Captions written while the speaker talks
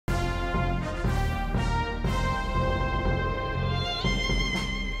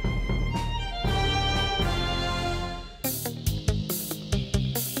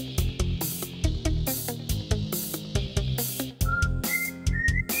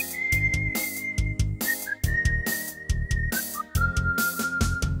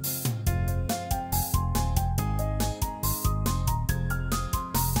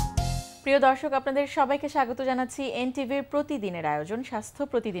প্রিয় দর্শক, আপনাদের সবাইকে স্বাগত জানাচ্ছি এনটিভির প্রতিদিনের আয়োজন স্বাস্থ্য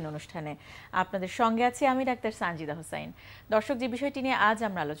প্রতিদিন অনুষ্ঠানে। আপনাদের সঙ্গে আছি আমি ডাক্তার সানজিদা হোসাইন। দর্শক, যে বিষয়টি নিয়ে আজ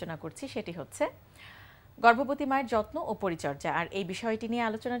আমরা আলোচনা করছি সেটি হচ্ছে গর্ভবতী মায়ের যত্ন ও পরিচর্যা। আর এই বিষয়টি নিয়ে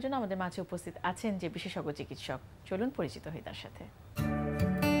আলোচনার জন্য আমাদের মাঝে উপস্থিত আছেন যে বিশেষজ্ঞ চিকিৎসক। চলুন পরিচিত হই তার সাথে।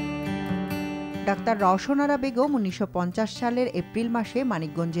 ডাক্তার রওশন বেগম 1950 সালের এপ্রিল মাসে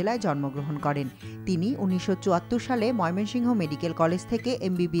মানিকগঞ্জ জেলায় জন্মগ্রহণ করেন। তিনি 1974 সালে ময়মনসিংহ মেডিকেল কলেজ থেকে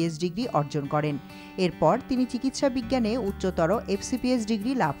এমবিবিএস ডিগ্রি অর্জন করেন। এরপর তিনি চিকিৎসা বিজ্ঞানে উচ্চতর এফসিপিএস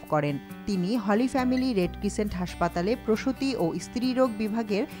ডিগ্রি লাভ করেন। তিনি হলি ফ্যামিলি রেড ক্রিসেন্ট হাসপাতালে প্রসূতি ও স্ত্রীরোগ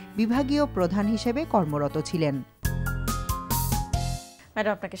বিভাগের বিভাগীয় প্রধান হিসেবে কর্মরত ছিলেন।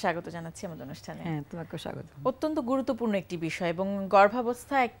 ম্যাডাম, আপনাকে স্বাগত জানাচ্ছি আমাদের অনুষ্ঠানে। হ্যাঁ, তোমাকে স্বাগত। অত্যন্ত গুরুত্বপূর্ণ একটি বিষয় এবং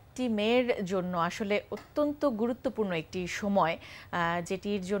গর্ভাবস্থা একটি মেয়ের জন্য আসলে অত্যন্ত গুরুত্বপূর্ণ একটি সময়,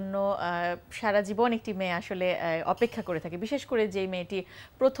 যেটির জন্য সারা জীবন একটি মেয়ে আসলে অপেক্ষা করে থাকে, বিশেষ করে যে মেয়েটি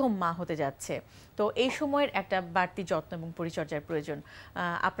প্রথম মা হতে যাচ্ছে। তো এই সময়ের একটা বাড়তি যত্ন এবং পরিচর্যার প্রয়োজন।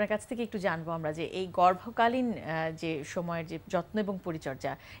 আপনার কাছ থেকে একটু জানবো আমরা যে এই গর্ভকালীন যে সময়ের যে যত্ন এবং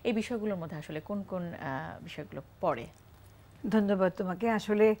পরিচর্যা, এই বিষয়গুলোর মধ্যে আসলে কোন কোন বিষয়গুলো পড়ে? ধন্যবাদ তোমাকে।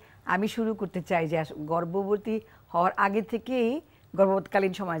 আসলে আমি শুরু করতে চাই যে গর্ভবতী হওয়ার আগে থেকেই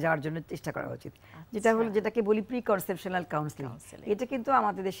গর্ভকালীন সময় যাওয়ার জন্য চেষ্টা করা উচিত, যেটা হলো যেটাকে বলি প্রি কনসেপশনাল কাউন্সেলিং। এটা কিন্তু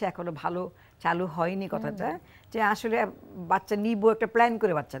আমাদের দেশে এখনো ভালো চালু হয়নি কথাটা, যে আসলে বাচ্চা নিব একটা প্ল্যান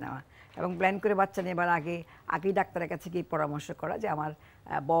করে বাচ্চা নেওয়া, এবং প্ল্যান করে বাচ্চা নেবার আগেই ডাক্তারের কাছে গিয়ে পরামর্শ করা যে আমার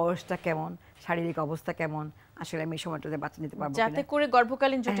বয়সটা কেমন, শারীরিক অবস্থা কেমন, আসলে আমি এই সময়টাতে বাচ্চা নিতে পারবো যাতে করে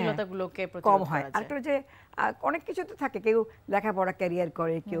গর্ভকালীন জটিলতাগুলোকে কম হয়। আরেকটা যে অনেক কিছু তো থাকে, কেউ লেখাপড়া ক্যারিয়ার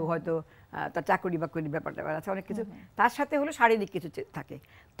করে, কেউ হয়তো তার চাকরি বাকরি ব্যাপারটা আছে, অনেক কিছু। তার সাথে হলো শারীরিক কিছু থাকে।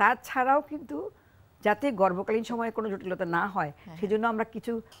 তাছাড়াও কিন্তু যাতে গর্ভকালীন সময়ে কোনো জটিলতা না হয় সেজন্য আমরা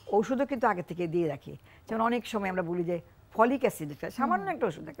কিছু ঔষধও কিন্তু আগে থেকে দিয়ে রাখি। যেমন অনেক সময় আমরা বলি যে ফলিক অ্যাসিড, সামান্য একটা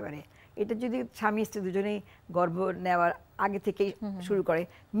ওষুধ একেবারে, এটা যদি স্বামী স্ত্রী দুজনেই গর্ভ নেওয়ার আগে থেকেই শুরু করে,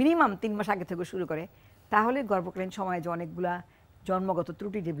 মিনিমাম 3 মাস আগে থেকে শুরু করে, তাহলে গর্ভকালীন সময়ে যে অনেকগুলা জন্মগত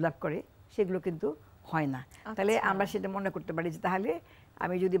ত্রুটি ডেভেলপ করে সেগুলো কিন্তু হয় না। তাহলে আমরা সেটা মনে করতে পারি যে তাহলে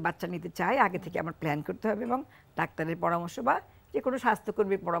আমি যদি বাচ্চা নিতে চাই আগে থেকে আমার প্ল্যান করতে হবে, এবং ডাক্তারের পরামর্শ বা যে কোনো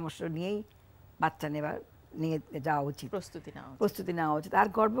স্বাস্থ্যকর্মীর পরামর্শ নিয়েই বাচ্চা নিয়ে যাওয়া উচিত, প্রস্তুতি নেওয়া উচিত। আর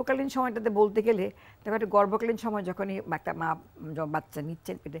গর্ভকালীন সময়টাতে বলতে গেলে দেখো, একটা গর্ভকালীন সময় যখনই একটা মা বাচ্চা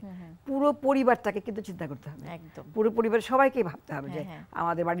নিচ্ছেন পেটে, পুরো পরিবারটাকে কিন্তু চিন্তা করতে হবে। পুরো পরিবার সবাইকে ভাবতে হবে যে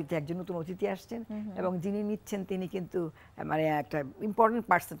আমাদের বাড়িতে একজন নতুন অতিথি আসছেন, এবং যিনি নিচ্ছেন তিনি কিন্তু মানে একটা important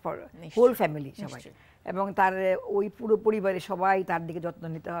person for whole family সবাই, এবং তার ওই পুরো পরিবারে সবাই তার দিকে যত্ন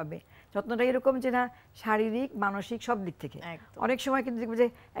নিতে হবে। যত্নটা এরকম যে না, শারীরিক মানসিক সব দিক থেকে। অনেক সময় কিন্তু দেখবে যে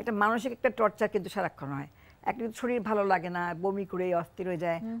একটা মানসিক একটা টর্চার কিন্তু সারাক্ষণ হয়, একটা শরীর ভালো লাগে না, বমি করে অস্থির হয়ে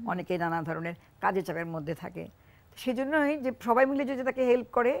যায়, অনেকেই নানা ধরনের কাজের চাপের মধ্যে থাকে। সেই জন্যই যে সবাই মিলে যদি তাকে হেল্প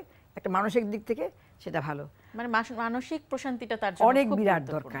করে একটা মানসিক দিক থেকে, সেটা ভালো, মানে মানসিক প্রশান্তিটা তার জন্য অনেক বিরাট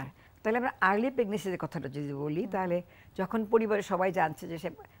দরকার। তাহলে আমরা আর্লি প্রেগনেন্সির কথাটা যদি বলি, তাহলে যখন পরিবারের সবাই জানছে যে সে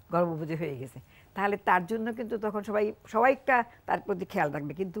গর্ভবতী হয়ে গেছে, তাহলে তার জন্য কিন্তু তখন সবাই একটা তার প্রতি খেয়াল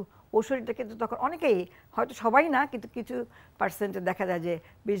রাখবে। কিন্তু ও শরীরটা কিন্তু তখন অনেকেই, হয়তো সবাই না, কিন্তু কিছু পার্সেন্টে দেখা যায় যে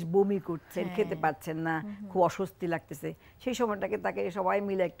বেশ বমি করছেন, খেতে পাচ্ছেন না, খুব অস্বস্তি লাগতেছে। সেই সময়টাকে তাকে সবাই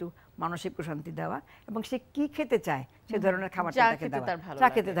মিলে একটু মানসিক প্রশান্তি দেওয়া, এবং সে কি খেতে চায় সে ধরনের খাবারটা তাকে দেওয়া, যা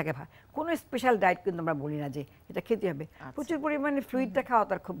খেতে থাকে। কোনো স্পেশাল ডায়েট কিন্তু আমরা বলি না যে এটা খেতে হবে। প্রচুর পরিমাণে ফ্লুইডটা খাওয়া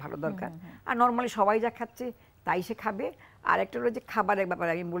তার খুব ভালো দরকার। আর নর্মালি সবাই যা খাচ্ছে তাই সে খাবে। আর একটা হলো যে খাবারের ব্যাপারে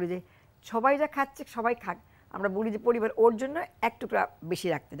আমি বলি যে সবাই যা খাচ্ছে সবাই খাক, আমরা বলি যে পরিবার ওর জন্য 1 টুকরা বেশি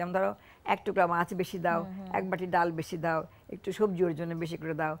রাখতে, যেমন ধরো 1 টুকরা মাছ বেশি দাও, 1 বাটি ডাল বেশি দাও, একটু সবজি ওর জন্য বেশি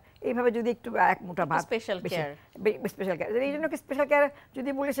করে দাও, এইভাবে যদি একটু 1 মুঠা ভাত, স্পেশাল কেয়ার। এই জন্য কি স্পেশাল কেয়ার যদি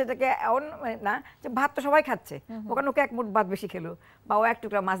বলি সেটাকে এমন না যে ভাত তো সবাই খাচ্ছে, ওখানে ওকে 1 মুঠ ভাত বেশি খেলো বা ও 1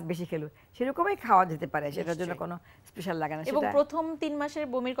 টুকরা মাছ বেশি খেলো, সেরকমই খাওয়া যেতে পারে, সেটার জন্য কোনো স্পেশাল লাগে না। এবং প্রথম 3 মাসের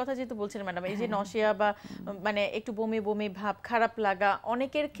বমির কথা যেহেতু বলছেন ম্যাডাম, এই যে নশিয়া বা মানে একটু বমি বমি ভাব, খারাপ লাগা,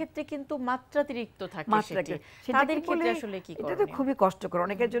 অনেকের ক্ষেত্রে কিন্তু মাত্রাতিরিক্ত থাকে, তাদের ক্ষেত্রে আসলে কি করণীয়? এটা তো খুবই কষ্টকর,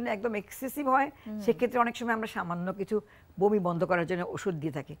 অনেকের জন্য একদম এক্সেসিভ হয়। সেক্ষেত্রে অনেক সময় আমরা সামান্য কিছু বমি বন্ধ করার জন্য ওষুধ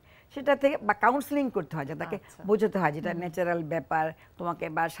দিয়ে থাকি, সেটা থেকে বা কাউন্সেলিং করতে হয়, তাকে বোঝাতে হয় যেটা ন্যাচারাল ব্যাপার, তোমাকে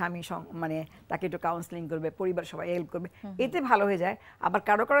বা স্বামী মানে তাকে একটু কাউন্সেলিং করবে, পরিবার সবাই হেল্প করবে, এতে ভালো হয়ে যায়। আবার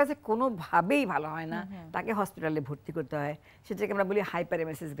কারো আছে কোনোভাবেই ভালো হয় না, তাকে হসপিটালে ভর্তি করতে হয়, সেটাকে আমরা বলি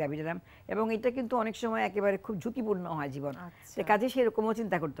হাইপারেমেসিস গ্র্যাভিটারাম, এবং এটা কিন্তু অনেক সময় একেবারে খুব ঝুঁকিপূর্ণ হয় জীবন, সে কাজে সেরকমও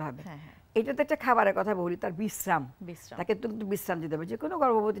চিন্তা করতে হবে। এটা তো একটা খাবারের কথা বলি, তার বিশ্রাম, তাকে তো বিশ্রাম দিতে হবে। যে কোনো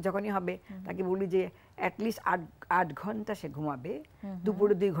গর্ভবতী যখনই হবে তাকে বলি যে অ্যাটলিস্ট 8 ঘন্টা সে ঘুমাবে,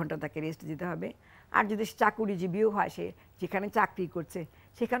 দুপুরে 2 ঘন্টা তাকে রেস্ট দিতে হবে। আর যদি চাকুরিজীবীও হয়, সে যেখানে চাকরি করছে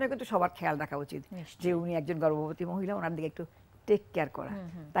সেখানেও কিন্তু সবার খেয়াল রাখা উচিত যে উনি একজন গর্ভবতী মহিলা, ওনার দিকে একটু টেক কেয়ার করা,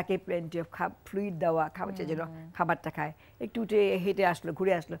 তাকে প্লেন্টি অফ ফ্লুইড দেওয়া, খাবার যেন খাবারটা খায়, একটু উঠে হেঁটে আসলো,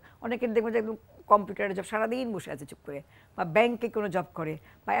 ঘুরে আসলো। অনেকের দেখবো যে একদম কম্পিউটারে জব সারাদিন বসে আছে চুপ করে, বা ব্যাংকে কোনো জব করে,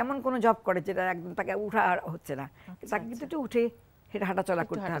 বা এমন কোনো জব করে যেটা একদম তাকে উঠা হচ্ছে না, তাকে কিন্তু একটু উঠে হেঁটে হাঁটাচলা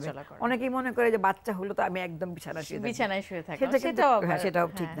করতে হবে। অনেকেই মনে করে যে বাচ্চা হলো তো আমি একদম বিছানায় শুয়ে থাকি, সেটাও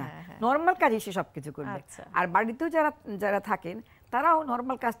ঠিক না। নর্মাল কাজই সে সবকিছু করবে। আর বাড়িতেও যারা থাকেন তারাও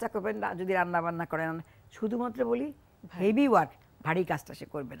নর্মাল কাজটা করবেন, যদি রান্না বান্না করেন। শুধুমাত্র বলি হেভি ওয়ার্ক, ভারী কাজটা সে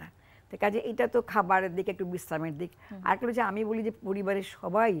করবে না। তো কাজে এটা তো খাবারের দিক, একটু বিশ্রামের দিক। আর একটা যে আমি বলি যে পরিবারের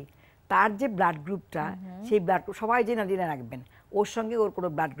সবাই তার যে ব্লাড গ্রুপটা, সেই ব্লাড গ্রুপ সবাই জেনে রাখবেন ওর সঙ্গে ওর কোনো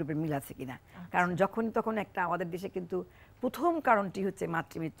ব্লাড গ্রুপের মিল আছে কিনা। কারণ যখন তখন একটা আমাদের দেশে কিন্তু প্রথম কারণটি হচ্ছে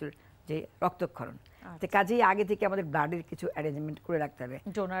মাতৃমৃত্যুর যে রক্তক্ষরণ। তো কাজেই আগে থেকে আমাদের ব্লাডের কিছু অ্যারেঞ্জমেন্ট করে রাখতে হবে,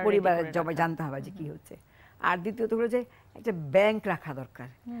 পরিবারের সবাই জানতে হবে যে কি হচ্ছে। আর দ্বিতীয়ত হলো যে একটা ব্যাংক রাখা দরকার,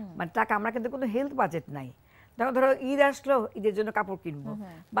 মানে টাকা। আমরা কিন্তু কোনো হেলথ বাজেট নাই। ধরো ঈদ আসলো, ঈদের জন্য কাপড় কিনবো,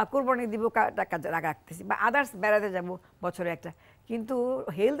 বা কোরবানি দিব, টাকা রাখতেছি, বা আদার্স বেড়াতে যাবো বছরে একটা, কিন্তু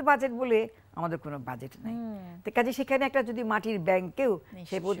হেলথ বাজেট বলে আমাদের কোনো বাজেট নাই। তো কাজে সেখানে একটা যদি মাটির ব্যাংকেও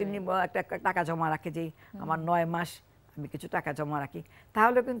সে প্রতিদিন একটা টাকা জমা রাখে, যে আমার 9 মাস আমি কিছু টাকা জমা রাখি,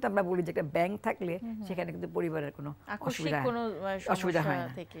 তাহলে কিন্তু আমরা বলি যে একটা ব্যাংক থাকলে সেখানে কিন্তু পরিবারের কোনো অসুবিধা হয় না।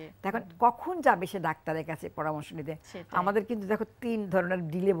 এখন কখন যাবে সে ডাক্তারের কাছে পরামর্শ নিতে? আমাদের কিন্তু দেখো 3 ধরনের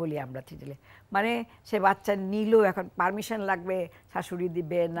ডিলে বলি আমরা, ডিলে মানে সে বাচ্চা নিল, এখন পারমিশন লাগবে, শাশুড়ি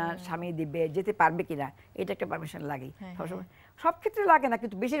দিবে না স্বামী দিবে, যেতে পারবে কিনা, এটা একটা পারমিশন লাগেই সবসময়। সব ক্ষেত্রে লাগে না,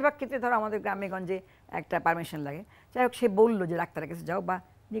 কিন্তু বেশিরভাগ ক্ষেত্রে ধরো আমাদের গ্রামে গঞ্জে একটা পারমিশন লাগে। যাই হোক, সে বললো যে ডাক্তারের কাছে যাও বা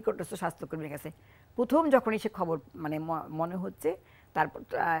নিকটস্থ স্বাস্থ্যকর্মীর কাছে। প্রথম যখনই সে খবর মানে মনে হচ্ছে, তারপর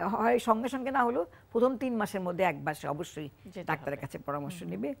হয় সঙ্গে সঙ্গে না হলেও প্রথম 3 মাসের মধ্যে একবার সে অবশ্যই ডাক্তারের কাছে পরামর্শ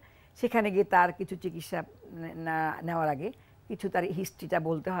নেবে। সেখানে গিয়ে তার কিছু চিকিৎসা নেওয়ার আগে কিছু তার হিস্ট্রিটা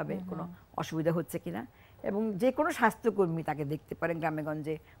বলতে হবে, কোনো অসুবিধা হচ্ছে কিনা। এবং যে কোনো স্বাস্থ্যকর্মী তাকে দেখতে পারেন গ্রামে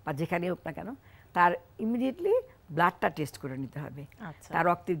গঞ্জে বা যেখানে হোক না কেন, তার ইমিডিয়েটলি ব্লাডটা টেস্ট করে নিতে হবে। তার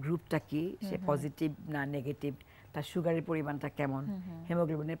রক্তের গ্রুপটা কি, সে পজিটিভ না নেগেটিভ, তার সুগারের পরিমাণটা কেমন,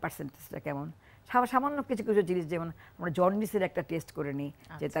 হিমোগ্লোবিনের পার্সেন্টেজটা কেমন, সামান্য কিছু কিছু জিনিস, যেমন আমরা জন্ডিসের একটা টেস্ট করে নিই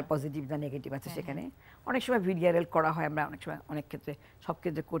যে তার পজিটিভ না নেগেটিভ আছে। সেখানে অনেক সময় ভিডিআরএল করা হয়, আমরা অনেক সময় অনেক ক্ষেত্রে সব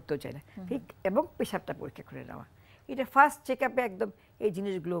ক্ষেত্রে করতেও চাই না, ঠিক। এবং পেশাবটা পরীক্ষা করে নেওয়া, এটা ফার্স্ট চেক আপে একদম এই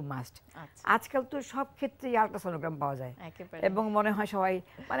জিনিসগুলো মাস্ট। আজকাল তো সব ক্ষেত্রেই আল্ট্রাসোনোগ্রাম পাওয়া যায়, এবং মনে হয় সবাই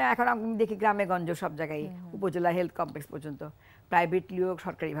মানে এখন আমি দেখি গ্রামে গঞ্জ সব জায়গায়, উপজেলা হেলথ কমপ্লেক্স পর্যন্ত, প্রাইভেটলি হোক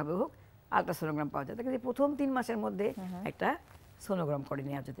সরকারিভাবে হোক, আল্ট্রাসোনোগ্রাম পাওয়া যায়। তাকে প্রথম 3 মাসের মধ্যে একটা সোনোগ্রাম করে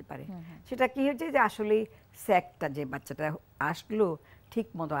নেওয়া যেতে পারে। সেটা কি হচ্ছে যে আসলে স্যাকটা যে বাচ্চাটা আসলো ঠিক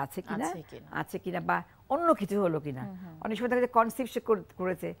মতো আছে কিনা বা অন্য কিছু হলো কিনা। অনেক সময় দেখা যায় কনসিপ্ট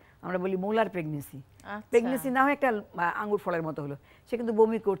করেছে, আমরা বলি মোলার প্রেগনেন্সি, প্রেগনেন্সি না হয় একটা আঙ্গুর ফলের মতো হলো, সে কিন্তু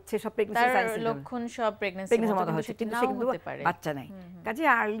বমি করছে, সব প্রেগনেন্সি লক্ষণ, সব প্রেগনেন্সির মতো হচ্ছে, কিন্তু সে কিন্তু বাচ্চা নাই। কাজে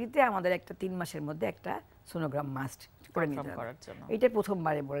আর্লিতে আমাদের একটা 3 মাসের মধ্যে একটা সোনোগ্রাম মাস্ট করে নিতে হবে। এটা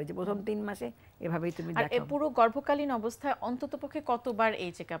প্রথমবারে বলে যে প্রথম 3 মাসে এভাবেই তুমি দেখো। আর পুরো গর্ভকালীন অবস্থায় অন্ততপক্ষে কতবার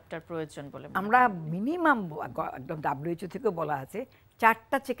এই চেকআপটার প্রয়োজন বলে আমরা মিনিমাম একদম WHO থেকে বলা আছে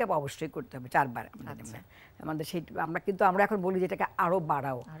 4টা চেকআপ অবশ্যই করতে হবে, 4 বার আমাদের সেই। আমরা এখন বলি যেটাকে আরো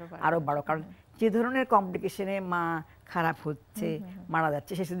বাড়াও, কারণ যে ধরনের কমপ্লিকেশনে মা খারাপ হচ্ছে, মারা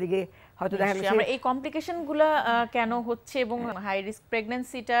যাচ্ছে, শেষের দিকে হয়তো দেখা গেল আমরা এই কমপ্লিকেশনগুলো কেন হচ্ছে, এবং হাই রিস্ক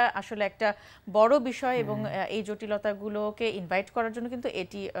প্রেগন্যান্সিটা আসলে একটা বড় বিষয়, এবং এই জটিলতাগুলোকে ইনভাইট করার জন্য কিন্তু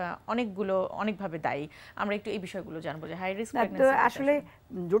এটি অনেকভাবে দায়ী। আমরা একটু এই বিষয়গুলো জানবো যে হাই রিস্ক প্রেগন্যান্সি আসলে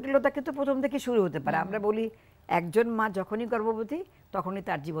জটিলতা কিন্তু প্রথম থেকে শুরু হতে পারে। আমরা বলি একজন মা যখনই গর্ভবতী তখনই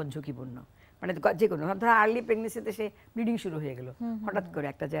তার জীবন ঝুঁকিপূর্ণ, মানে যে কোনো ধরো আর্লি প্রেগনেন্সিতে সে ব্লিডিং শুরু হয়ে গেল হঠাৎ করে,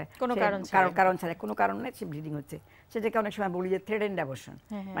 একটা যে কারণ ছাড়া কোনো কারণ নেই সে ব্লিডিং হচ্ছে, সেটাকে অনেক সময় বলি যে থ্রেটেন্ড অ্যাবর্শন,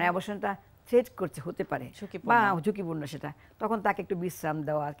 মানে অ্যাবর্শনটা থ্রেট করছে, হতে পারে বা ঝুঁকিপূর্ণ সেটা, তখন তাকে একটু বিশ্রাম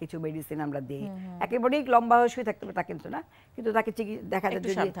দেওয়া, কিছু মেডিসিন আমরা দিই। একেবারেই লম্বা হয়ে শুয়ে থাকতে হবে তা কিন্তু না, কিন্তু তাকে দেখা যায়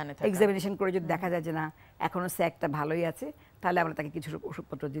যদি এক্সামিনেশন করে যদি দেখা যায় যে না এখনো স্যাকটা ভালোই আছে, তাহলে আমরা তাকে কিছু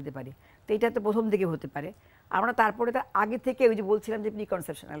ওষুধপত্র দিতে পারি। তো এটা তো প্রথম দিকে হতে পারে। আমরা তারপরে তার আগে থেকে ওই যে বলছিলাম যে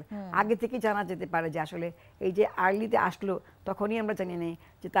প্রিকনসেপশনাল, আগে থেকে জানা যেতে পারে যে আসলে এই যে আর্লিতে আসলো তখনই আমরা জানি নেই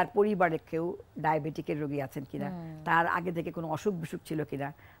যে তার পরিবারে কেউ ডায়াবেটিকের রোগী আছেন কিনা, তার আগে থেকে কোনো অসুখ বিসুখ ছিল কিনা,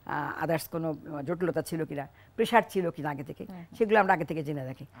 আদার্স কোনো জটিলতা ছিল কিনা, প্রেশার ছিল কিনা আগে থেকে, সেগুলো আমরা আগে থেকে জেনে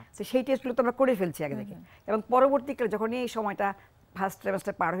রাখি। তো সেই টেস্টগুলো তো আমরা করে ফেলছি আগে থেকে, এবং পরবর্তীকালে যখনই এই সময়টা ফার্স্ট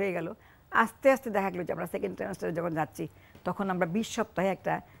ট্রাইমাস্টার পার হয়ে গেল, আস্তে আস্তে দেখা গেলো যে আমরা সেকেন্ড ট্রাইমাস্টারে যখন যাচ্ছি তখন আমরা 20 সপ্তাহে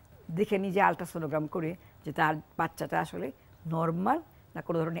একটা দেখে নিই যে আল্ট্রাসোনোগ্রাম করে যে তার বাচ্চাটা আসলে নর্মাল না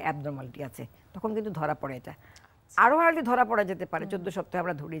কোনো ধরনের অ্যাবনর্মালিটি আছে, তখন কিন্তু ধরা পড়ে। এটা আরও হার্ডলি ধরা পড়া যেতে পারে 14 সপ্তাহে।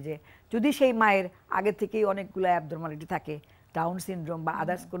 আমরা ধরি যে যদি সেই মায়ের আগে থেকেই অনেকগুলো অ্যাবনর্মালিটি থাকে, ডাউন সিনড্রোম বা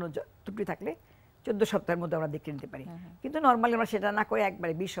আদার্স কোনো ত্রুটি থাকলে 14 সপ্তাহের মধ্যে আমরা দেখে নিতে পারি। কিন্তু নর্মালি আমরা সেটা না করে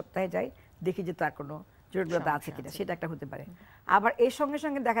একবারে 20 সপ্তাহে যাই, দেখি যে তার কোনো জটিলতা আছে কিনা, সেটা একটা হতে পারে। আবার এর সঙ্গে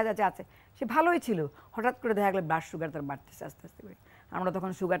সঙ্গে দেখা যাচ্ছে আছে সে ভালোই ছিল, হঠাৎ করে দেখা গেলো ব্লাড সুগার তার বাড়তেছে আস্তে আস্তে করে। আমরা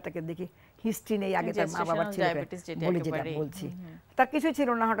তখন সুগারটাকে দেখি হিস্ট্রি নেই, আগে তার মা বাবার ছিল বলে যেটা বলছি, তার কিছুই ছিল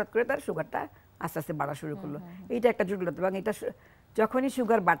না, হঠাৎ করে তার সুগারটা আস্তে আস্তে বাড়া শুরু করলো। এইটা একটা জটিলতা। এবং এটা যখনই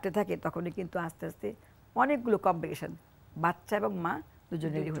সুগার বাড়তে থাকে তখনই কিন্তু আস্তে আস্তে অনেকগুলো কমপ্লিকেশন বাচ্চা এবং মা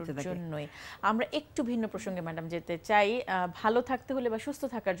দুজনেরই হতে থাকে। আমরা একটু ভিন্ন প্রসঙ্গে ম্যাডাম যেতে চাই। ভালো থাকতে হলে বা সুস্থ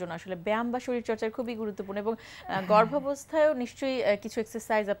থাকার জন্য আসলে ব্যায়াম বা শরীর চর্চা খুবই গুরুত্বপূর্ণ, এবং গর্ভাবস্থায়ও নিশ্চয়ই কিছু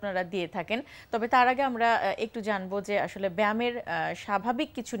এক্সারসাইজ আপনারা দিয়ে থাকেন। তবে তার আগে আমরা একটু জানবো যে আসলে ব্যায়ামের স্বাভাবিক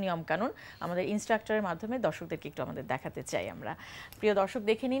কিছু নিয়ম কানুন আমাদের ইনস্ট্রাক্টরের মাধ্যমে দর্শকদেরকে একটু আমাদের দেখাতে চাই আমরা। প্রিয় দর্শক,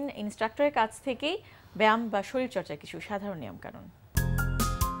 দেখে নিন ইনস্ট্রাক্টরের কাছ থেকেই ব্যায়াম বা শরীর চর্চার কিছু সাধারণ নিয়ম কানুন।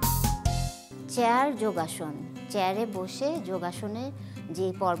 চেয়ার যোগাসন, চেয়ারে বসে যোগাসনের যে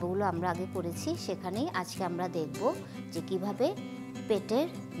পর্বগুলো আমরা আগে করেছি সেখানেই আজকে আমরা দেখব যে কিভাবে পেটের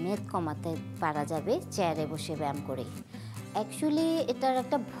মেদ কমাতে পারা যাবে চেয়ারে বসে ব্যায়াম করে। অ্যাকচুয়ালি এটার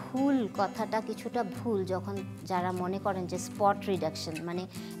একটা ভুল, কথাটা কিছুটা ভুল যখন যারা মনে করেন যে স্পট রিডাকশন, মানে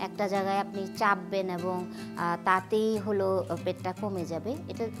একটা জায়গায় আপনি চাপবেন এবং তাতেই হলো পেটটা কমে যাবে।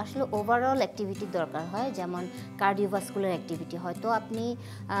 এটা আসলে ওভারঅল অ্যাক্টিভিটির দরকার হয়, যেমন কার্ডিওভাস্কুলার অ্যাক্টিভিটি। হয়তো আপনি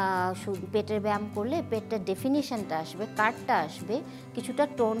পেটের ব্যায়াম করলে পেটের ডেফিনিশনটা আসবে, কাটটা আসবে, কিছুটা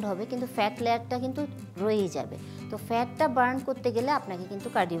টোন্ড হবে, কিন্তু ফ্যাট লেয়ারটা কিন্তু রয়েই যাবে। তো ফ্যাটটা বার্ন করতে গেলে আপনাকে কিন্তু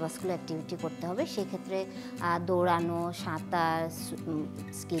কার্ডিওভাস্কুলার অ্যাক্টিভিটি করতে হবে। সেক্ষেত্রে দৌড়ানো, সাঁতার,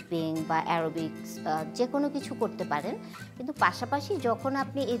 স্কিপিং বা অ্যারোবিক্স যে কোনো কিছু করতে পারেন। কিন্তু পাশাপাশি যখন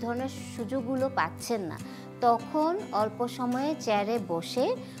আপনি এই ধরনের সুযোগগুলো পাচ্ছেন না, তখন অল্প সময়ে চেয়ারে বসে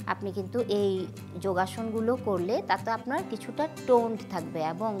আপনি কিন্তু এই যোগাসনগুলো করলে তাতে আপনার কিছুটা টোন্ড থাকবে।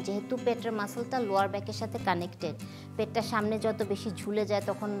 এবং যেহেতু পেটের মাসলটা লোয়ার ব্যাকের সাথে কানেক্টেড, পেটটা সামনে যত বেশি ঝুলে যায়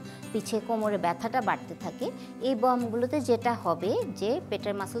তখন পিছে কোমরে ব্যথাটা বাড়তে থাকে। এই ব্যায়ামগুলোতে যেটা হবে যে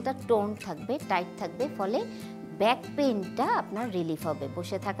পেটের মাসলটা টোন্ড থাকবে, টাইট থাকবে, ফলে ব্যাক পেইনটা আপনার রিলিফ হবে।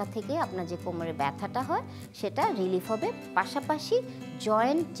 বসে থাকা থেকে আপনার যে কোমরে ব্যথাটা হয় সেটা রিলিফ হবে। পাশাপাশি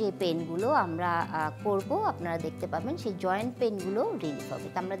জয়েন্ট যে পেইনগুলো আমরা করব আপনারা দেখতে পাবেন, সেই জয়েন্ট পেইনগুলো রিলিফ হবে।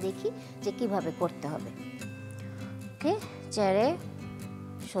 তো আমরা দেখি যে কিভাবে করতে হবে। ওকে, চেয়ারে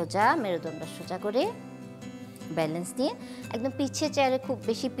সোজা, মেরুদণ্ড সোজা করে ব্যালেন্স নিয়ে একদম পিছিয়ে, চেয়ারে খুব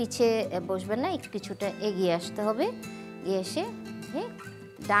বেশি পিছিয়ে বসবেন না, একটু কিছুটা এগিয়ে আসতে হবে। এগিয়ে এসে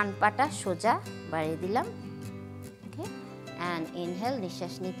ডান পাটা সোজা বাড়িয়ে দিলাম। অ্যান্ড ইনহেল,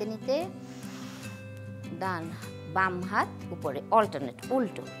 নিঃশ্বাস নিতে নিতে বাম হাত উপরে, অল্টারনেট,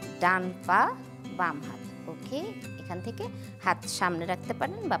 উল্টো, ডান পা বাম হাত। ওকে, এখান থেকে হাত সামনে রাখতে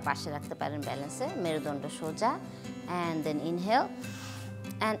পারেন বা পাশে রাখতে পারেন ব্যালেন্সে, মেরুদণ্ড সোজা। And then inhale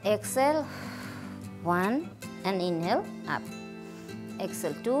and Excel, 1 and inhale up,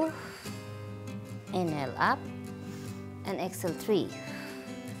 exhale 2, inhale up and exhale 3,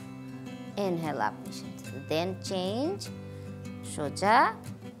 inhale up, then change, সোজা,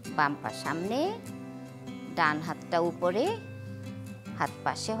 বাম পা সামনে, ডান হাতটা উপরে, হাত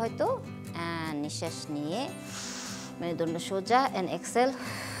পাশে হয়তো, and নিঃশ্বাস নিয়ে মেরুদণ্ড সোজা and exhale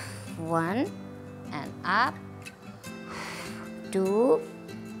 1 and up, 2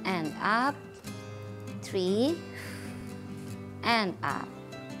 and up, 3 and up.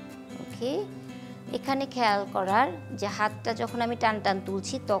 ওকে, এখানে খেয়াল করার যে হাতটা যখন আমি টান টান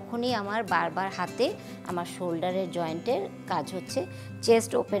তুলছি তখনই আমার বারবার হাতে আমার শোল্ডারের জয়েন্টের কাজ হচ্ছে।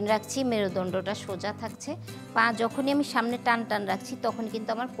 চেস্ট ওপেন রাখছি, মেরুদণ্ডটা সোজা থাকছে। পা যখনই আমি সামনে টান টান রাখছি তখন কিন্তু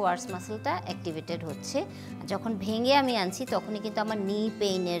আমার কোয়ার্স মাসলটা অ্যাক্টিভেটেড হচ্ছে। যখন ভেঙে আমি আনছি তখনই কিন্তু আমার নি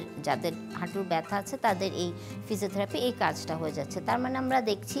পেইনের, যাদের হাঁটুর ব্যথা আছে তাদের এই ফিজিওথেরাপি এই কাজটা হয়ে যাচ্ছে। তার মানে আমরা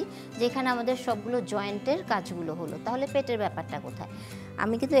দেখছি যে এখানে আমাদের সবগুলো জয়েন্টের কাজগুলো হলো। তাহলে পেটের ব্যাপারটা কোথায়?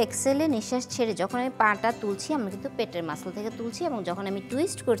 আমি কিন্তু এক্সেলে নিঃশ্বাস ছেড়ে যখন আমি পাটা তুলছি আমি কিন্তু পেটের মাসল থেকে তুলছি, এবং যখন আমি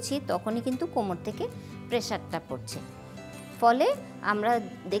টুইস্ট করছি তখনই কিন্তু কোমর থেকে প্রেশারটা পড়ছে। ফলে আমরা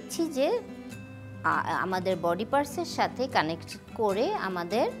দেখছি যে আমাদের বডি পার্টসের সাথে কানেক্ট করে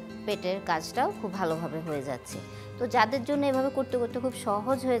আমাদের পেটের কাজটাও খুব ভালোভাবে হয়ে যাচ্ছে। তো যাদের জন্য এভাবে করতে করতে খুব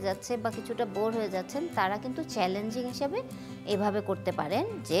সহজ হয়ে যাচ্ছে বা কিছুটা বোর হয়ে যাচ্ছেন, তারা কিন্তু চ্যালেঞ্জিং হিসেবে এভাবে করতে পারেন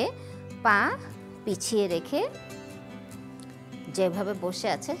যে পা পিছিয়ে রেখে যেভাবে বসে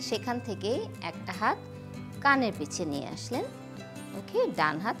আছেন সেখান থেকেই একটা হাত কানের পিছে নিয়ে আসলেন। ওকে,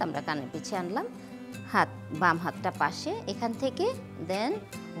 ডান হাত আমরা কানের পিছে আনলাম, হাত বাম হাতটা পাশে, এখান থেকে দেন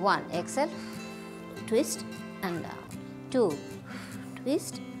 1 Excel, twist and down, 2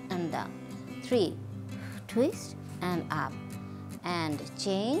 twist and down, 3 twist and up, and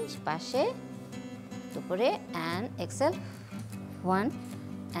change পাশে উপরে, and Excel, 1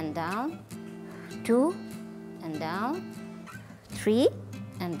 and down, 2 and down, 3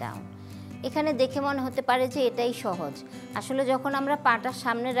 and down. এখানে দেখে মনে হতে পারে যে এটাই সহজ, আসলে যখন আমরা পাটা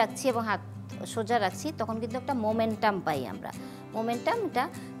সামনে রাখছি এবং হাত সোজা রাখছি তখন কিন্তু একটা মোমেন্টাম পাই আমরা। মোমেন্টামটা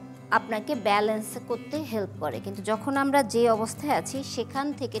আপনাকে ব্যালেন্স করতে হেল্প করে, কিন্তু যখন আমরা যে অবস্থায় আছি সেখান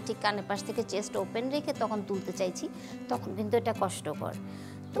থেকে ঠিক কানের পাশ থেকে চেস্ট ওপেন রেখে তখন তুলতে চাইছি তখন কিন্তু এটা কষ্টকর।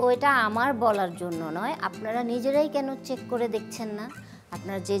 তো এটা আমার বলার জন্য নয়, আপনারা নিজেরাই কেন চেক করে দেখছেন না?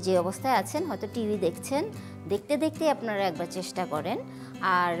 আপনারা যে অবস্থায় আছেন, হয়তো টিভি দেখছেন, দেখতে দেখতে আপনারা একবার চেষ্টা করেন।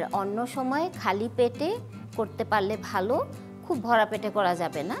 আর অন্য সময় খালি পেটে করতে পারলে ভালো, খুব ভরা পেটে করা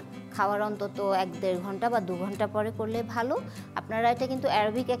যাবে না, খাওয়ার অন্তত 1-1.5 ঘন্টা বা 2 ঘন্টা পরে করলে ভালো। আপনারা এটা কিন্তু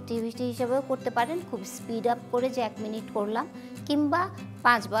অ্যারোবিক অ্যাক্টিভিটি হিসেবেও করতে পারেন, খুব স্পিড আপ করে যে 1 মিনিট করলাম, কিংবা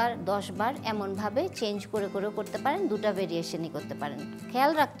 5 বার 10 বার এমনভাবে চেঞ্জ করে করেও করতে পারেন, 2টা ভেরিয়েশনই করতে পারেন।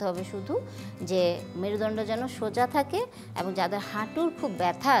 খেয়াল রাখতে হবে শুধু যে মেরুদণ্ড যেন সোজা থাকে, এবং যাদের হাঁটুর খুব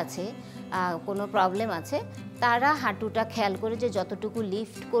ব্যথা আছে, কোনো প্রবলেম আছে, তারা হাঁটুটা খেয়াল করে যে যতটুকু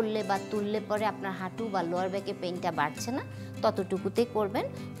লিফট করলে বা তুললে পরে আপনার হাঁটু বা লোয়ার ব্যাকে পেইনটা বাড়ছে না ততটুকুতেই করবেন।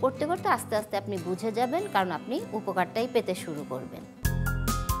 করতে করতে আস্তে আস্তে আপনি বুঝে যাবেন, কারণ আপনি উপকারটাই পেতে শুরু করবেন।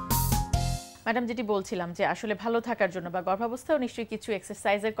 ম্যাডাম যেটি বলছিলাম যে আসলে ভালো থাকার জন্য বা গর্ভাবস্থাও নিশ্চয়ই কিছু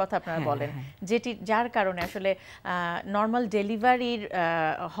এক্সারসাইজের কথা আপনারা বলেন, যেটি যার কারণে আসলে নর্মাল ডেলিভারির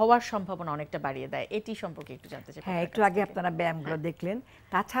হওয়ার সম্ভাবনা অনেকটা বাড়িয়ে দেয়, এটি সম্পর্কে একটু জানতে চাই। হ্যাঁ, একটু আগে আপনারা ব্যায়ামগুলো দেখলেন।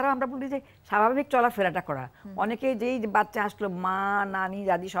 তাছাড়াও আমরা বলি যে স্বাভাবিক চলাফেরাটা করা। অনেকে যেই বাচ্চা আসলো মা নানি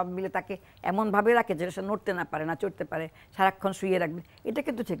দাদি সব মিলে তাকে এমনভাবে রাখে যেটা সে নড়তে না পারে, না চড়তে পারে, সারাক্ষণ শুয়ে রাখবে, এটা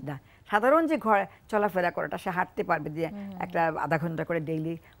কিন্তু ঠিক না। সাধারণ যে ঘরে চলাফেরা করাটা, সে হাঁটতে পারবে, দিয়ে একটা আধা ঘন্টা করে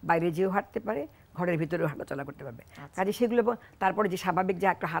ডেইলি বাইরে যেও হাঁটতে পারে, ঘরের ভিতরেও হাঁটাচলা করতে পারবে। কাজে সেগুলো, তারপরে যে স্বাভাবিক যে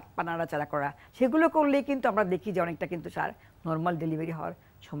একটা হাত পা নাড়াচাড়া করা, সেগুলো করলেই কিন্তু আমরা দেখি যে অনেকটা কিন্তু নর্মাল ডেলিভারি হওয়ার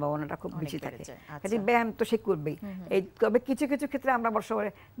সম্ভাবনাটা খুব বেশি থাকে। কাজে ব্যায়াম তো সে করবেই। এই তবে কিছু কিছু ক্ষেত্রে আমরা বর্ষে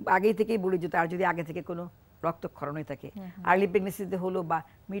আগেই থেকেই বলি যে তার যদি আগে থেকে কোনো রক্তক্ষরণ হয়ে থাকে, আর্লি প্রেগনেন্সিতে হলো বা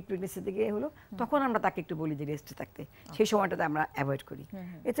মিড প্রেগনেন্সিতে গিয়ে হলো, তখন আমরা তাকে একটু বলি যে রেস্টে থাকতে, সেই সময়টাতে আমরা অ্যাভয়েড করি।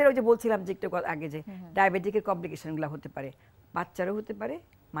 এছাড়াও যে বলছিলাম যে একটু আগে যে ডায়াবেটিকের কমপ্লিকেশনগুলো হতে পারে, বাচ্চারও হতে পারে,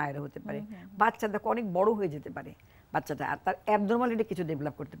 মায়েরও হতে পারে। বাচ্চাদের অনেক বড় হয়ে যেতে পারে বাচ্চাটা, আর তার অ্যাবনর্মালিটি কিছু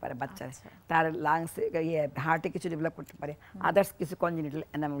ডেভেলপ করতে পারে বাচ্চার, তার লাংস হার্টে কিছু ডেভেলপ করতে পারে, আদার্স কিছু কনজেনিটাল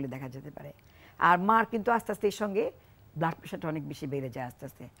অ্যানোমালি দেখা যেতে পারে। আর মার কিন্তু আস্তে আস্তে এর সঙ্গে ব্লাড প্রেশারটা অনেক বেশি বেড়ে যায়, আস্তে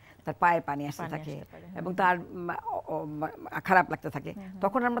আস্তে তার পায়ে পানি আসতে থাকে এবং তার খারাপ লাগতে থাকে।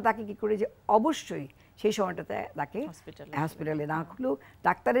 তখন আমরা তাকে কি করি যে অবশ্যই সেই সময়টাতে তাকে হসপিটালে না হলেও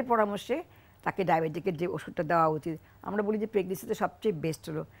ডাক্তারের পরামর্শে তাকে ডায়াবেটিকের যে ওষুধটা দেওয়া উচিত। আমরা বলি যে প্রেগনেন্সিতে সবচেয়ে বেস্ট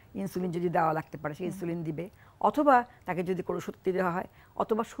হলো ইনসুলিন যদি দেওয়া লাগতে পারে সেই ইনসুলিন দিবে, অথবা তাকে যদি কোনো ওষুধ দেওয়া হয়,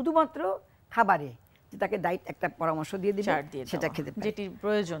 অথবা শুধুমাত্র খাবারে যে তাকে ডায়েট একটা পরামর্শ দিয়ে দিবে, সেটা খেতে পারে যেটি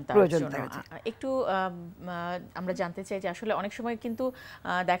প্রয়োজন তার জন্য। একটু আমরা জানতে চাই যে আসলে অনেক সময় কিন্তু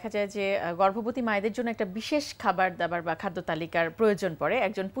দেখা যায় যে গর্ভবতী মায়েদের জন্য একটা বিশেষ খাবার দাবার বা খাদ্য তালিকার প্রয়োজন পড়ে।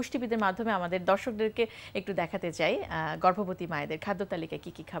 একজন পুষ্টিবিদের মাধ্যমে আমাদের দর্শকদেরকে একটু দেখাতে চাই গর্ভবতী মায়েদের খাদ্য তালিকায়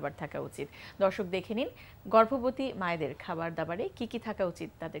কি কি খাবার থাকা উচিত। দর্শক দেখে নিন গর্ভবতী মায়েদের খাবার দাবারে কি কি থাকা উচিত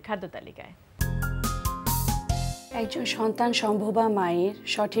তাদের খাদ্য তালিকায়। একজন সন্তান সম্ভবা মায়ের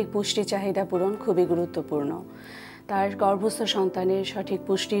সঠিক পুষ্টি চাহিদা পূরণ খুবই গুরুত্বপূর্ণ। তার গর্ভস্থ সন্তানের সঠিক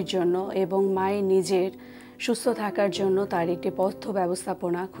পুষ্টির জন্য এবং মায়ের নিজের সুস্থ থাকার জন্য তার একটি পথ্য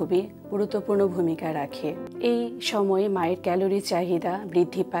ব্যবস্থাপনা খুবই গুরুত্বপূর্ণ ভূমিকা রাখে। এই সময়ে মায়ের ক্যালোরি চাহিদা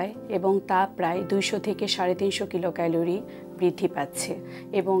বৃদ্ধি পায় এবং তা প্রায় 200 থেকে 350 কিলো ক্যালোরি বৃদ্ধি পাচ্ছে,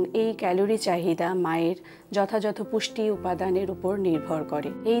 এবং এই ক্যালোরি চাহিদা মায়ের যথাযথ পুষ্টি উপাদানের উপর নির্ভর করে।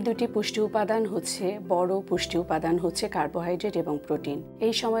 এই দুটি পুষ্টি উপাদান হচ্ছে, বড় পুষ্টি উপাদান হচ্ছে কার্বোহাইড্রেট এবং প্রোটিন।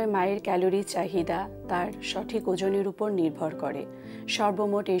 এই সময় মায়ের ক্যালোরি চাহিদা তার সঠিক ওজনের উপর নির্ভর করে।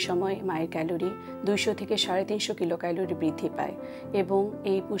 সর্বমোট এই সময় মায়ের ক্যালোরি 200 থেকে 350 কিলো ক্যালোরি বৃদ্ধি পায়, এবং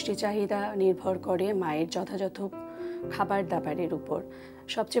এই পুষ্টি চাহিদা নির্ভর করে মায়ের যথাযথ খাবার দাবারের উপর।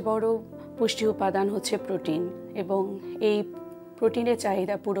 সবচেয়ে বড় পুষ্টি উপাদান হচ্ছে প্রোটিন, এবং এই প্রোটিনের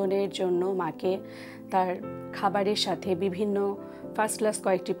চাহিদা পূরণের জন্য মাকে তার খাবারের সাথে বিভিন্ন ফার্স্ট ক্লাস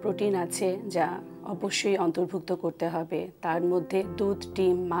কয়েকটি প্রোটিন আছে যা অবশ্যই অন্তর্ভুক্ত করতে হবে। তার মধ্যে দুধ,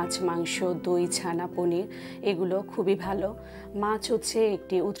 ডিম, মাছ, মাংস, দই, ছানা, পনির এগুলো খুবই ভালো। মাছ হচ্ছে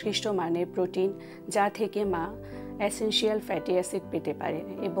একটি উৎকৃষ্ট মানের প্রোটিন যা থেকে মা এসেনশিয়াল ফ্যাটি অ্যাসিড পেতে পারে,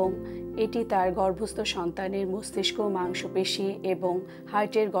 এবং এটি তার গর্ভস্থ সন্তানের মস্তিষ্ক, মাংসপেশি এবং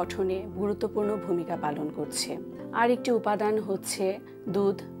হার্টের গঠনে গুরুত্বপূর্ণ ভূমিকা পালন করছে। আরেকটি উপাদান হচ্ছে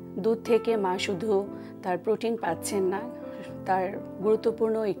দুধ। দুধ থেকে মা শুধু তার প্রোটিন পাচ্ছেন না, তার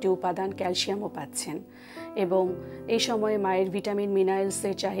গুরুত্বপূর্ণ একটি উপাদান ক্যালসিয়ামও পাচ্ছেন এবং এই সময়ে মায়ের ভিটামিন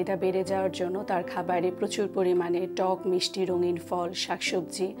মিনারেলসের চাহিদা বেড়ে যাওয়ার জন্য তার খাবারে প্রচুর পরিমাণে টক মিষ্টি রঙিন ফল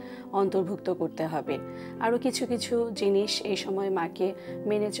শাকসবজি অন্তর্ভুক্ত করতে হবে। আরও কিছু কিছু জিনিস এই সময় মাকে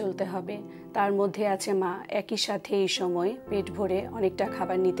মেনে চলতে হবে। তার মধ্যে আছে মা একই সাথে এই সময় পেট ভরে অনেকটা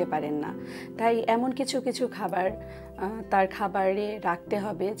খাবার নিতে পারেন না, তাই এমন কিছু কিছু খাবার তার খাবারে রাখতে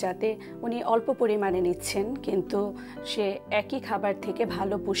হবে যাতে উনি অল্প পরিমাণে নিচ্ছেন কিন্তু সে একই খাবার থেকে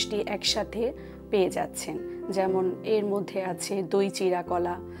ভালো পুষ্টি একসাথে পেয়ে যাচ্ছেন। যেমন এর মধ্যে আছে দই চিরা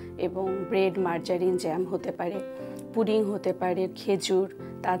কলা এবং ব্রেড মার্জারিন জ্যাম হতে পারে, পুডিং হতে পারে, খেজুর,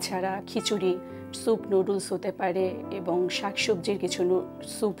 তাছাড়া খিচুড়ি, স্যুপ নুডলস হতে পারে এবং শাকসবজির কিছু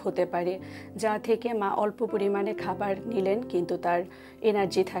স্যুপ হতে পারে, যা থেকে মা অল্প পরিমাণে খাবার নিলেন কিন্তু তার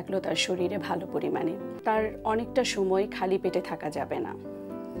এনার্জি থাকলো তার শরীরে ভালো পরিমাণে। তার অনেকটা সময় খালি পেটে থাকা যাবে না,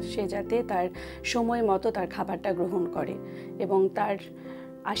 সে যাতে তার সময় মতো তার খাবারটা গ্রহণ করে এবং তার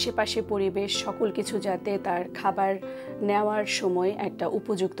আশেপাশে পরিবেশ সকল কিছু যাতে তার খাবার নেওয়ার সময় একটা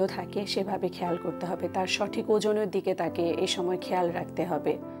উপযুক্ত থাকে সেভাবে খেয়াল করতে হবে। তার সঠিক ওজনের দিকে তাকে এই সময় খেয়াল রাখতে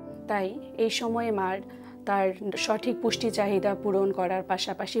হবে। তাই এই সময়ে মার তার সঠিক পুষ্টি চাহিদা পূরণ করার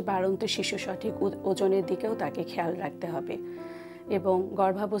পাশাপাশি বাড়ন্ত শিশু সঠিক ওজনের দিকেও তাকে খেয়াল রাখতে হবে এবং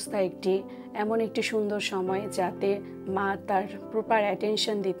গর্ভাবস্থা এমন একটি সুন্দর সময় যাতে মা তার প্রপার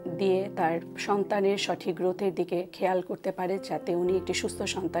অ্যাটেনশন দিয়ে তার সন্তানের সঠিক গ্রোথের দিকে খেয়াল করতে পারে, যাতে উনি একটি সুস্থ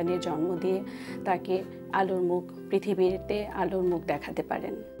সন্তানের জন্ম দিয়ে তাকে পৃথিবীতে আলোর মুখ দেখাতে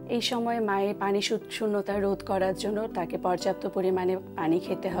পারেন। এই সময় মায়ের পানি শূন্যতা রোধ করার জন্য তাকে পর্যাপ্ত পরিমাণে পানি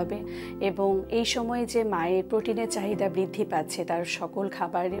খেতে হবে এবং এই সময় যে মায়ের প্রোটিনের চাহিদা বৃদ্ধি পাচ্ছে তার সকল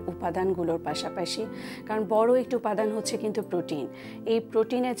খাবারের উপাদানগুলোর পাশাপাশি, কারণ বড় একটি উপাদান হচ্ছে কিন্তু প্রোটিন, এই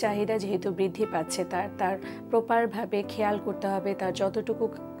প্রোটিনের চাহিদা যেহেতু বৃদ্ধি পাচ্ছে তার প্রপারভাবে খেয়াল করতে হবে তার যতটুকু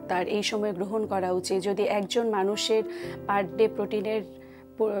তার এই সময় গ্রহণ করা উচিত। যদি একজন মানুষের পার ডে প্রোটিনের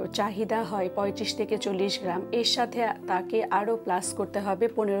চাহিদা হয় 35 থেকে 40 গ্রাম, এর সাথে তাকে আরও প্লাস করতে হবে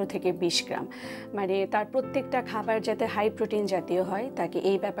 15 থেকে 20 গ্রাম, মানে তার প্রত্যেকটা খাবার যাতে হাই প্রোটিন জাতীয় হয় তাকে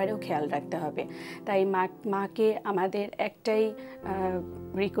এই ব্যাপারেও খেয়াল রাখতে হবে। তাই মাকে আমাদের একটাই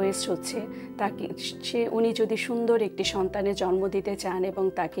রিকোয়েস্ট হচ্ছে উনি যদি সুন্দর একটি সন্তানের জন্ম দিতে চান এবং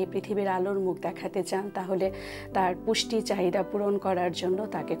তাকে পৃথিবীর আলোর মুখ দেখাতে চান তাহলে তার পুষ্টি চাহিদা পূরণ করার জন্য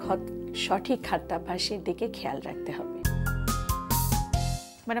তাকে সঠিক খাদ্যাভ্যাসের দিকে খেয়াল রাখতে হবে।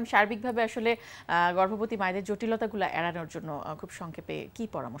 ম্যাডাম, সার্বিকভাবে আসলে গর্ভবতী মায়েদের জটিলতাগুলো এড়ানোর জন্য খুব সংক্ষেপে কি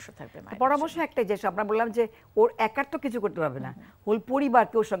পরামর্শ থাকবে? পরামর্শ একটাই, যে আমরা বললাম যে ওর একার তো কিছু করতে পারবে না, হোল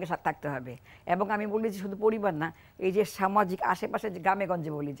পরিবারকে ওর সঙ্গে থাকতে হবে। এবং আমি বলি যে শুধু পরিবার না, এই যে সামাজিক আশেপাশে যে গ্রামে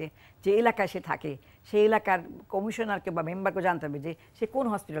গঞ্জে বলি যে এলাকায় সে থাকে সেই এলাকার কমিশনারকে বা মেম্বারকে জানতে হবে যে সে কোন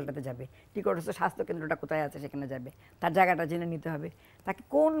হসপিটালটাতে যাবে, নিকটস্থ স্বাস্থ্যকেন্দ্রটা কোথায় আছে সেখানে যাবে, তার জায়গাটা জেনে নিতে হবে, তাকে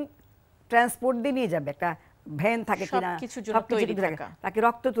কোন ট্রান্সপোর্ট দিয়ে নিয়ে যাবে, একটা ভ্যান থাকে কিনা, তাকে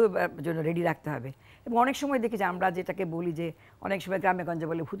রক্ত জন্য রেডি রাখতে হবে। এবং অনেক সময় দেখি যে আমরা যেটাকে বলি যে অনেক সময় গ্রামে গঞ্জে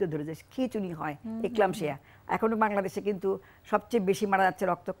বলে ভূতে ধরে যায় খিচুনি হয়, এক্লামশিয়া। এখনো বাংলাদেশে কিন্তু সবচেয়ে বেশি মারা যাচ্ছে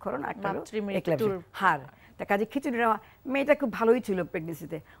রক্তক্ষরণ, একটা হার। তার কাজে খিচুড়ি নেওয়া, মেয়েটা খুব ভালোই ছিল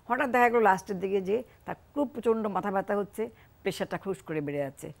প্রেগনেন্সিতে, হঠাৎ দেখা গেলো লাস্টের দিকে যে তার খুব প্রচণ্ড মাথা ব্যথা হচ্ছে, প্রেশারটা খুশ করে বেড়ে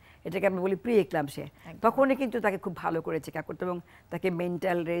যাচ্ছে, এটাকে আমি বলি প্রি এক্লামশিয়া। তখনই কিন্তু তাকে খুব ভালো করে চেক আপ করতে এবং তাকে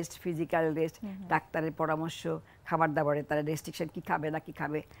মেন্টাল রেস্ট, ফিজিক্যাল রেস্ট, ডাক্তারের পরামর্শ, খাবার দাবারে তারা রেস্ট্রিকশন কী খাবে না কী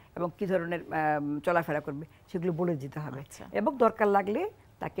খাবে এবং কী ধরনের চলাফেরা করবে সেগুলো বলে দিতে হবে। এবং দরকার লাগলে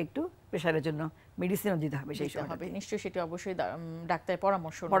তাকে একটু প্রেশারের জন্য মেডিসিনও দিতে হবে সেই সময়। নিশ্চয়ই সেটি অবশ্যই ডাক্তারের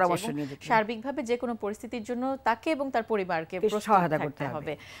পরামর্শ নিয়ে সার্বিকভাবে যে কোনো পরিস্থিতির জন্য তাকে এবং তার পরিবারকে সহায়তা করতে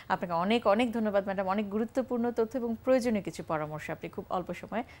হবে। আপনাকে অনেক অনেক ধন্যবাদ ম্যাডাম, অনেক গুরুত্বপূর্ণ তথ্য এবং প্রয়োজনীয় কিছু পরামর্শ আপনি খুব অল্প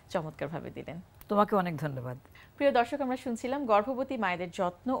সময়ে চমৎকারভাবে দিলেন। তোমাকে অনেক ধন্যবাদ। প্রিয় দর্শক, আমরা শুনছিলাম গর্ভবতী মায়েদের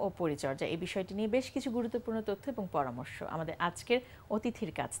যত্ন ও পরিচর্যা, এই বিষয়টি নিয়ে বেশ কিছু গুরুত্বপূর্ণ তথ্য এবং পরামর্শ আমাদের আজকের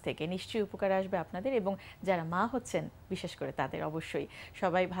অতিথির কাছ থেকে। নিশ্চয়ই উপকার আসবে আপনাদের এবং যারা মা হচ্ছেন বিশেষ করে তাদের। অবশ্যই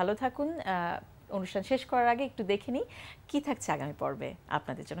সবাই ভালো থাকুন। অনুষ্ঠান শেষ করার আগে একটু দেখে নিই কি থাকছে আগামী পর্বে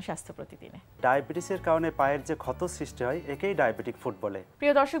আপনাদের জন্য স্বাস্থ্য প্রতিদিনে। ডায়াবেটিসের কারণে পায়ের যে ক্ষত সৃষ্টি হয় একেই ডায়াবেটিক ফুট বলে।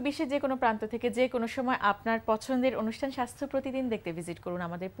 প্রিয় দর্শক, বিশ্বের যে কোনো প্রান্ত থেকে যে কোনো সময় আপনার পছন্দের অনুষ্ঠান স্বাস্থ্য প্রতিদিন দেখতে ভিজিট করুন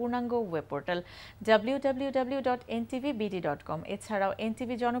আমাদের পূর্ণাঙ্গ ওয়েব পোর্টাল www.ntvbd.com। এছাড়াও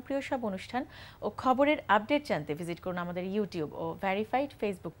এনটিভি জনপ্রিয় সব অনুষ্ঠান ও খবরের আপডেট জানতে ভিজিট করুন আমাদের ইউটিউব ও ভেরিফাইড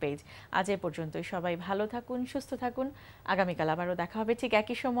ফেসবুক পেজ। আজ এ পর্যন্তই। সবাই ভালো থাকুন, সুস্থ থাকুন। আগামীকাল আবারও দেখা হবে ঠিক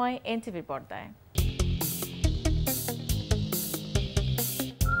একই সময় এনটিভির পর্দায়।